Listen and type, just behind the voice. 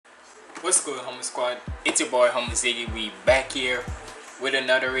What's good, Humble Squad? It's your boy Humbleziggy. We back here with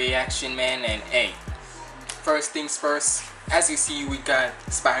another reaction, man. And hey, first things first, as you see, we got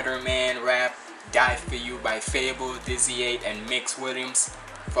Spider-Man rap Die For You by FabvL, DizzyEight, and Mix Williams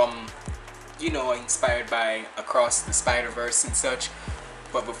from, you know, inspired by Across the Spider-Verse and such.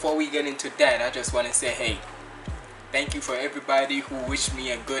 But before we get into that, I just want to say, hey, thank you for everybody who wished me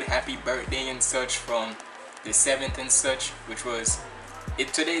a good happy birthday and such from the 7th and such, which was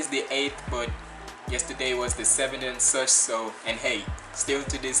today's the 8th, but yesterday was the 7th and such. So, and hey, still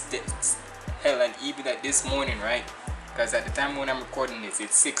to this day, hell, and even at this morning, right? Because at the time when I'm recording this,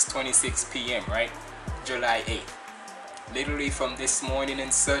 it's 6:26 p.m. right? July 8th. Literally from this morning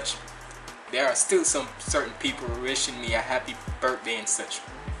and such, there are still some certain people wishing me a happy birthday and such.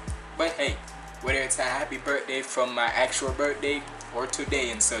 But hey, whether it's a happy birthday from my actual birthday or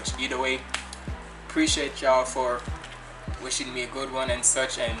today and such, either way, appreciate y'all for wishing me a good one and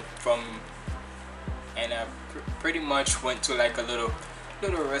such. And I pretty much went to like a little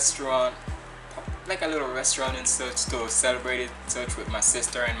restaurant, and such, to celebrate it and such with my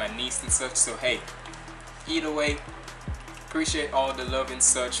sister and my niece and such. So hey, either way, appreciate all the love and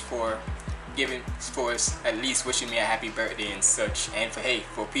such for at least wishing me a happy birthday and such. And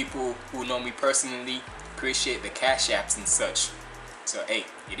for people who know me personally, appreciate the CashApps and such. So hey,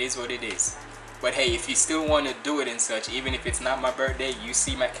 it is what it is. But hey, if you still want to do it and such, even if it's not my birthday, you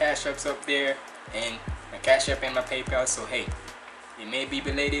see my CashApps up there, and my CashApp and my PayPal. So hey, it may be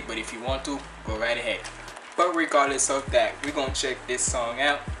belated, but if you want to, go right ahead. But regardless of that, we're gonna check this song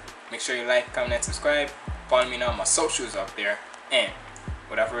out. Make sure you like, comment, and subscribe. Follow me on my socials up there. And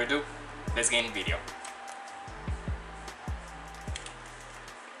without further ado, let's get in the video.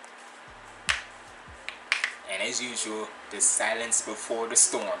 And as usual, the silence before the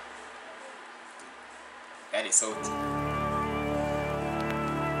storm. That is so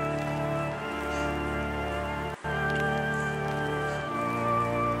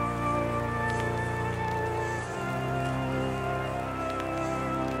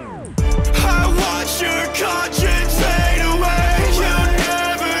I watch your conscience fade away. You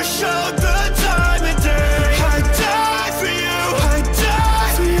never showed the time of day. I die for you. I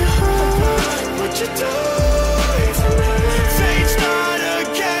die for you. What you do for me? Fate's not a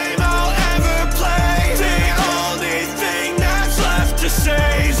game I'll ever play. The only thing that's left to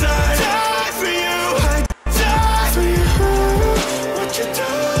say is I die for you. I die for you. What you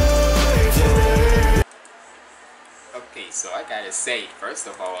do for me? okay. So I gotta say, first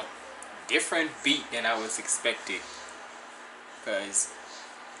of all, different beat than I was expecting.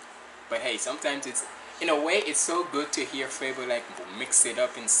 But hey, sometimes it's, in a way, it's so good to hear FabvL like mix it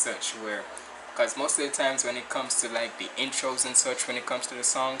up and such, where, because most of the times when it comes to like the intros and such, when it comes to the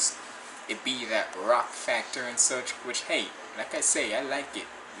songs, it be that rock factor and such, which hey, like I say, I like it,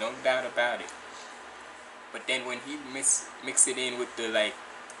 no doubt about it. But then when he mix it in with the like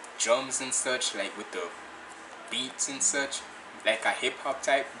drums and such, like with the beats and such, like a hip hop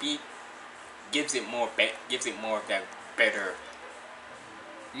type beat, gives it more of that better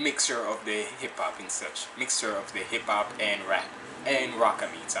mixture of the hip hop and such, mixture of the hip hop and rap and rock. I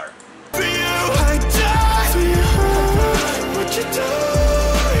mean, sorry. For you, I die for you. What you do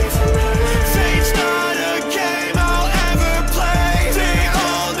for me? Fate's not a game I'll ever play. The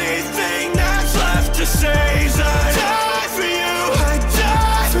only thing that's left to say is I die for you. I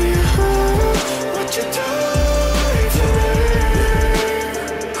die for you. What you do for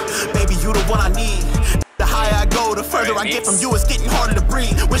me? Baby, you the one I need. The higher I go, the further I get from you. It's getting harder to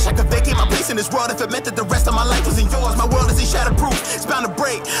breathe. Wish I could vacate my place in this world if it meant that the rest of my life wasn't yours. My world isn't shatterproof. It's bound to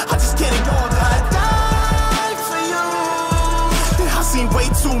break. I just can't ignore that. I died for you. I've seen way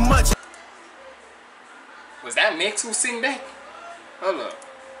too much. Was that Mix who sing that? Hold up.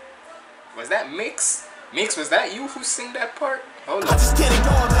 Was that Mix? Mix, was that you who sing that part? Hold up. I just can't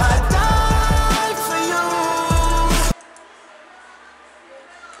ignore that. I died for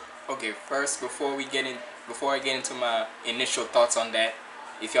you. Okay, first, before I get into my initial thoughts on that,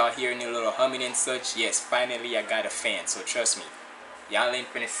 if y'all hear any little humming and such, yes, finally I got a fan, so trust me, y'all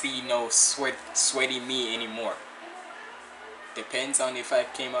ain't gonna see no sweaty me anymore. Depends on if I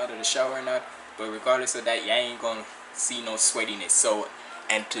came out of the shower or not, but regardless of that, y'all ain't gonna see no sweatiness. So,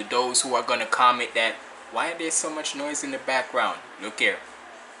 and to those who are gonna comment that, why there's so much noise in the background, look here.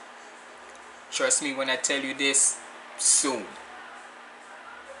 Trust me when I tell you this, soon.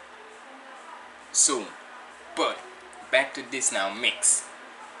 But back to this now, Mix.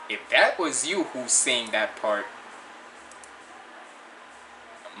 If that was you who sang that part,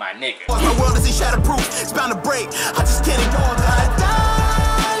 my nigga. My world isn't shatterproof. It's bound to break. I just can't ignore that.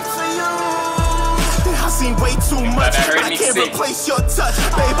 I died for you. seen way too much, but I can't replace your touch.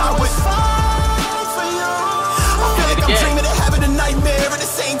 Babe, I would fall for you. I feel like I'm dreaming and having a nightmare at the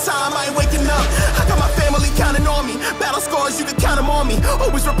same time. I ain't waking up. I got my family counting on me. Battle scars, you can count them on me.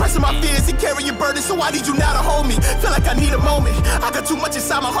 Always repressing my fears and carrying your burden, so I need you now to hold me. Feel like I need a moment. I got too much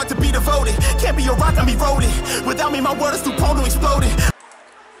inside my heart to be devoted. Can't be a rock, I'm eroded. Without me, my world is too prone to exploding.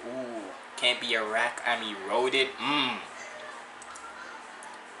 Ooh, can't be a rock, I'm eroded.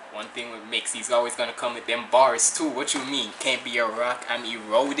 One thing with Mix, he's always gonna come with them bars too. What you mean? Can't be a rock, I'm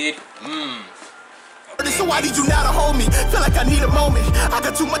eroded. So I need you now to hold me. Feel like I need a moment. I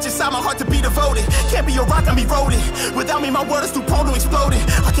got too much inside my heart to be devoted. Can't be a rock, I'm eroded. Without me, my world is too prone to exploding.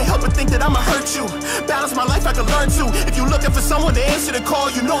 I can't help but think that I'ma hurt you. Balance my life, I can learn to. If you're looking for someone to answer the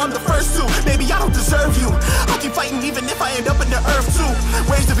call, you know I'm the first to. Maybe I don't deserve you. I'll keep fighting even if I end up in the earth too.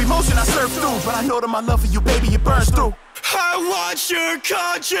 Waves of emotion I surf through, but I know that my love for you, baby, it burns through. I watch your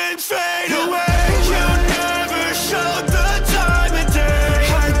conscience fade away. You never showed the time of day.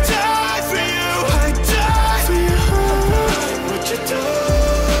 I die for you. I die for you. What you do?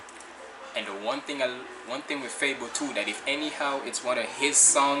 And the one thing with FabvL too, that if anyhow it's one of his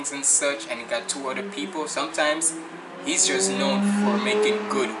songs and such, and he got two other people, sometimes he's just known for making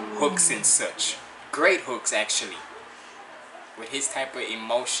good hooks and such. Great hooks actually. With his type of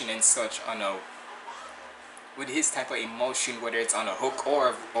emotion and such on a whether it's on a hook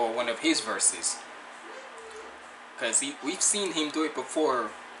or one of his verses, because we've seen him do it before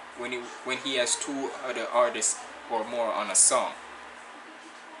when he has two other artists or more on a song,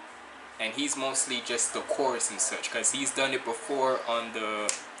 and he's mostly just the chorus and such, because he's done it before on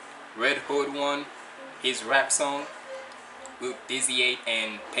the Red Hood one, his rap song with DizzyEight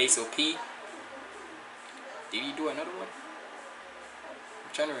and Peso P. Did he do another one?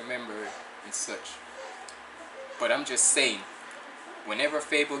 I'm trying to remember and such. But I'm just saying, whenever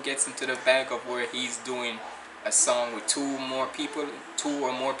FabvL gets into the bag of where he's doing a song with two or more people,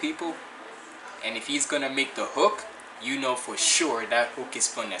 and if he's gonna make the hook, you know for sure that hook is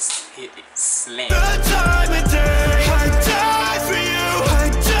gonna hit it slam. The time of day, I die for you. I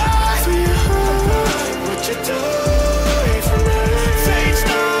die for you. What you do for me? Fate's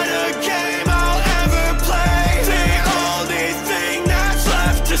not a game I'll ever play. The only thing that's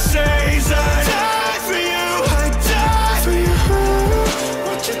left to say is I die for you.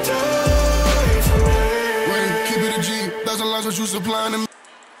 What you supplying to me.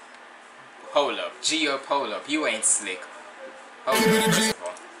 Hold up, you ain't slick. Hold up, first of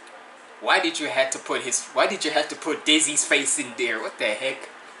all. Why did you have to put Dizzy's face in there? What the heck?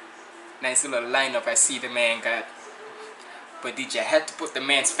 Nice little lineup I see the man got. But did you have to put the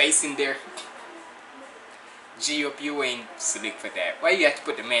man's face in there? G-Up, you ain't slick for that. Why you have to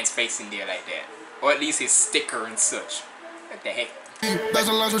put the man's face in there like that? Or at least his sticker and such. What the heck? That's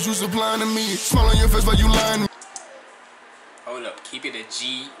a lot what you supplying to me. Smile on your face while you lying to me. Hold up, keep it a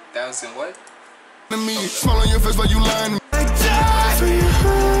G, 1000 what? To me, smile on your face while you lying to me. I die for you.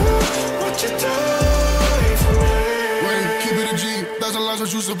 What you do for me? Wait, keep it a G, 1000 lies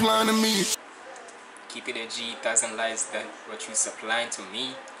what you supplying to me. Keep it a G, 1000 lies that what you supplying to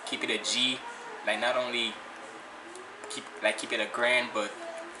me. Keep it a G, like not only keep it a grand, but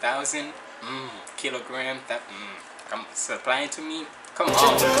 1000 kilogram that come supplying to me. Come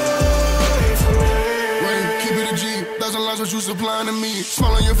on. Keep it a G, 1000 lies what you supplying to me.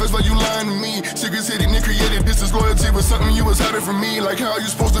 Smile on your face while you lying to me. Secrets hidden and created, this is loyalty with something you was hiding from me. Like how you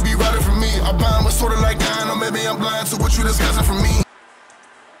supposed to be riding for me. I bind was sorta like dying, or maybe I'm blind to what you disguising from me.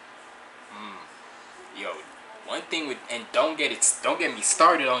 Yo, one thing with, and don't get me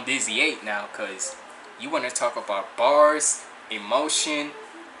started on DizzyEight now, cause you wanna talk about bars, emotion,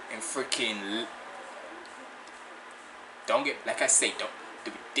 and freaking like I say,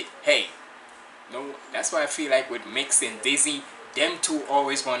 hey. No, that's why I feel like with Mix and Dizzy, them two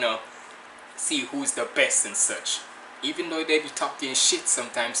always wanna see who's the best and such. Even though they be talking shit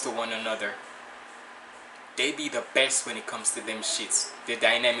sometimes to one another, they be the best when it comes to them shits. The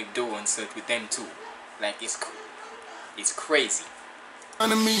dynamic duo and such with them two. Like it's crazy.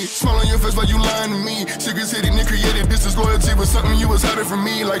 Me. Smile on your face while you lying to me. Secrets hidden and created, this is loyalty with something you was hiding from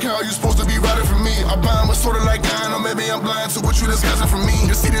me. Like how you supposed to be riding for me. I bind was sorta like dying, or maybe I'm blind to what you disguising from me.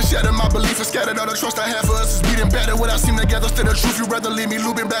 You see this shatter my belief and scattered all the trust I have for us is beating better without seem together. Still the truth, you rather leave me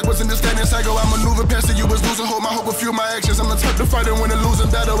looping backwards in this standing cycle. I maneuver past it, you was losing hope. My hope will fuel my actions. I'm the type to fight and win a losing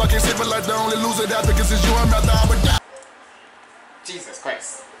battle. I can't say for like the only loser that because it's you, I'm not the other guy. Jesus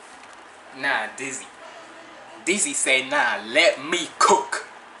Christ. Nah, Dizzy. Dizzy say, nah, let me cook.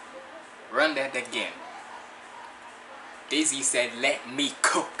 Run that again. Dizzy said, let me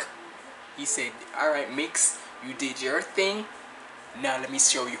cook. He said, alright Mix, you did your thing. Now let me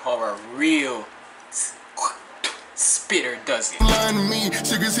show you how a real Spitter does it. Lying to me,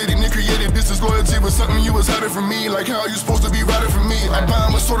 secrets hidden and created. This is loyalty was something you was hiding from me. Like how you supposed to be riding from me. I'm blind,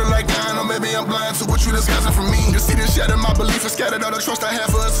 but sorta like nine, or maybe I'm blind to what you disguising from me. You see this shatter my belief and scattered all the trust I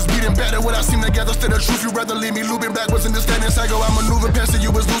have for us is beating better. What I seem to gather, still the truth. You rather leave me looping backwards in this standing cycle. I maneuver past it, you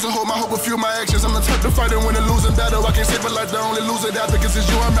was losing hope. My hope will fuel my actions. I'm the type to fight and win a losing battle. I can't save a life, the only loser that because it's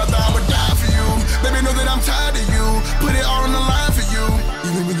you. I'm not the I would die for you. Baby, know that I'm tired of you. Put it all on the line for you.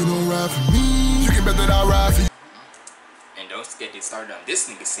 Even when you don't ride for me, you can bet that I'll ride for you. And don't get it started on this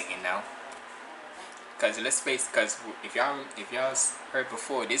nigga singing now. Cause let's face, cause if y'all heard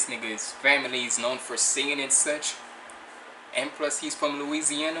before, this nigga's family is known for singing and such. And plus he's from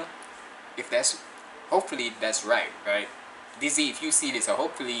Louisiana. If that's, hopefully that's right? Dizzy, if you see this, or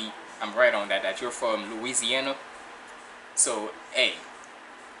hopefully I'm right on that you're from Louisiana. So hey,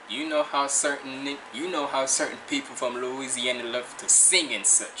 you know how certain people from Louisiana love to sing and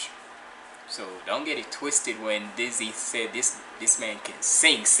such. So don't get it twisted when Dizzy said this man can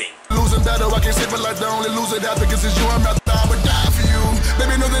sing. Losing battle, I can't save a life, the only loser that because it's you. I'm not the I would die for you.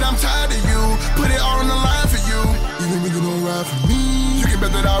 Baby, know that I'm tired of you. Put it all on the line for you. Even when you don't ride for me, you can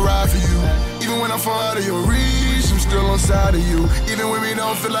bet that I'll ride for you. Even when I'm far out of your reach, I'm still on side of you. Even when we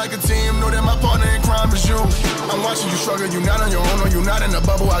don't feel like a team, know that my partner in crime is you. I'm watching you struggle, you not on your own, or you not in a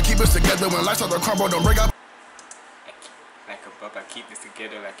bubble. I keep us together when life starts to crumble, don't break up. I keep this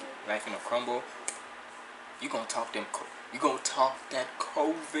together like life in a crumble. You gonna talk that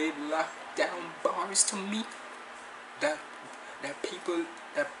COVID lockdown bars to me? That people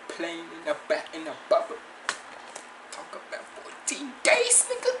that playing in the back in the bubble. Talk about 14 days,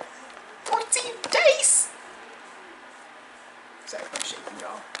 nigga. 14 days. Sorry if I'm shaking,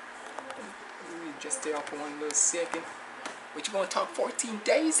 y'all. Let me just stay off for one little second. But you gonna talk 14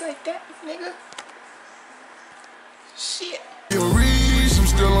 days like that, nigga? Shit. Your reach, I'm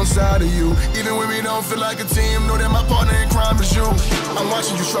still on side of you. Even when we don't feel like a team, know that my partner in crime is you. I'm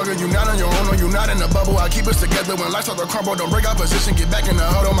watching you struggle, you not on your own, or you not in a bubble. I keep us together when life starts to crumble. Don't break our position, get back in the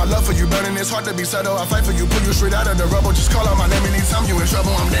huddle. My love for you burning, it's hard to be subtle. I fight for you, pull you straight out of the rubble. Just call out my name anytime you in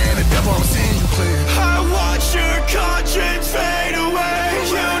trouble. I'm there in the devil, I'm seeing you clear. I watch your conscience fade away.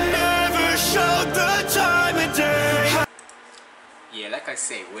 You never showed the time of day. Yeah, like I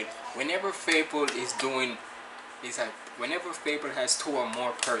say, whenever FabvL is doing, it's like whenever FabvL has 2 or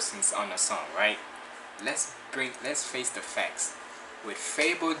more persons on a song, right? Let's face the facts. With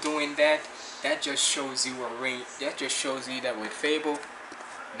FabvL doing that just shows you that with FabvL,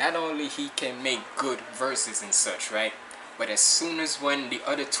 not only he can make good verses and such, right? But as soon as when the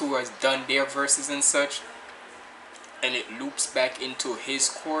other 2 has done their verses and such, and it loops back into his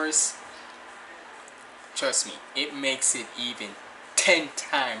chorus, trust me, it makes it even 10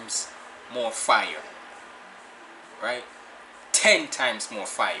 times more fire. Right? 10 times more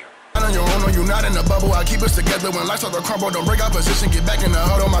fire. On your own, or you not in a bubble. I keep us together when life starts to crumble. Don't break our position, get back in the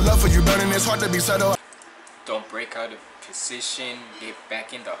huddle. My love for you burning, it's hard to be subtle. Don't break out of position, get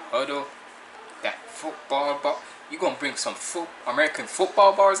back in the huddle. That football ball. You gonna bring some American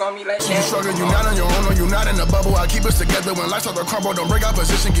football bars on me like that? You struggle, you not on your own, or you not in a bubble. I keep us together when life starts to crumble. Don't break our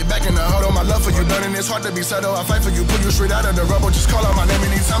position, get back in the huddle. My love for you burning, it's hard to be subtle. I fight for you, pull you straight out of the rubble. Just call out my name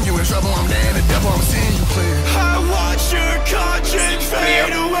anytime you in trouble. I'm there in the devil, I'm seeing you clear. I watch your conscience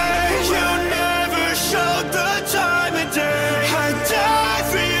fade away. You never showed the time of day. I die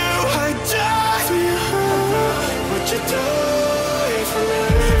for you. I die for you. Would you die for me?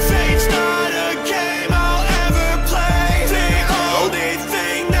 Fate's not a game I'll ever play. The only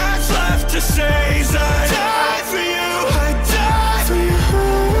thing that's left to say is I die for you. I die for you.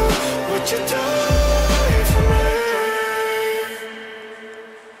 Would you die for me?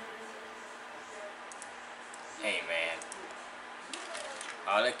 Hey man,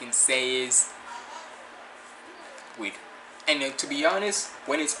 all I can say is, and to be honest,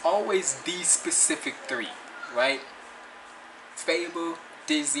 when it's always these specific 3, right? FabvL,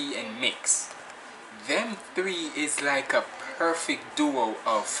 Dizzy, and Mix. Them 3 is like a perfect duo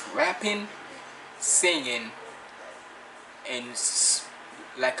of rapping, singing, and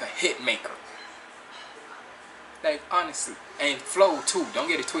like a hit maker. Like honestly, and flow too. Don't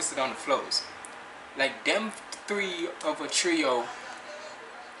get it twisted on the flows. Like them 3 of a trio.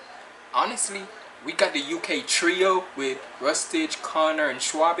 Honestly, we got the UK trio with Rustage, Connor, and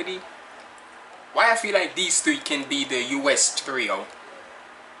Schwabity. Why I feel like these 3 can be the US trio?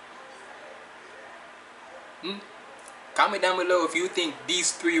 Comment down below if you think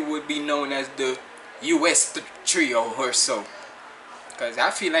these 3 would be known as the US trio or so. Cause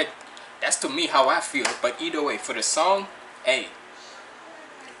I feel like that's to me how I feel. But either way, for the song, hey,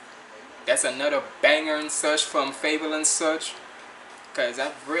 that's another banger and such from FabvL and such. Cause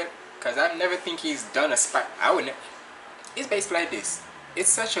Cause I never think he's done a spot. I wouldn't. It's basically like this. It's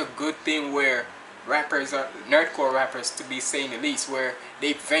such a good thing where rappers are nerdcore rappers, to be saying the least, where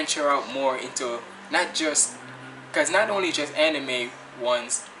they venture out more into not just, cause not only just anime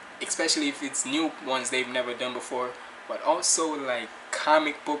ones, especially if it's new ones they've never done before, but also like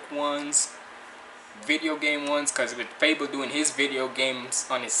comic book ones, video game ones. Cause with FabvL doing his video games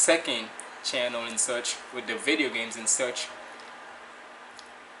on his second channel and such, with the video games and such,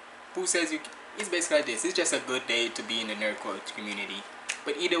 who says you? It's basically like this. It's just a good day to be in the nerdcore community.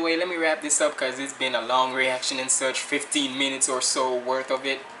 But either way, let me wrap this up because it's been a long reaction and such, 15 minutes or so worth of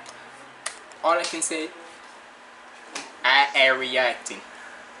it. All I can say, I am reacting.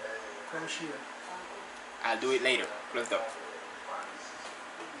 I'll do it later. Close the door.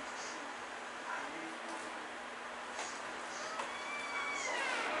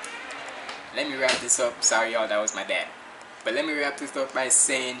 Let me wrap this up. Sorry y'all, that was my dad. But let me wrap this up by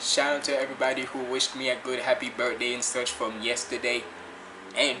saying shout out to everybody who wished me a good happy birthday and such from yesterday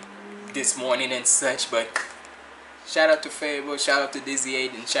and this morning and such. But shout out to FabvL, shout out to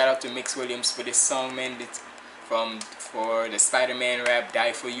DizzyEight, and shout out to Mix Williams for this song, man. For the Spider-Man rap,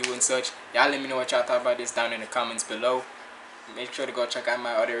 Die For You and such. Y'all let me know what y'all thought about this down in the comments below. Make sure to go check out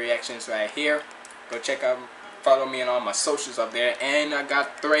my other reactions right here. Go check out, follow me on all my socials up there, and I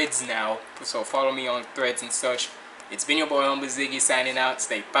got threads now, so follow me on threads and such. It's been your boy Humbleziggy signing out.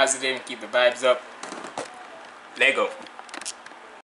 Stay positive and keep the vibes up. Lego.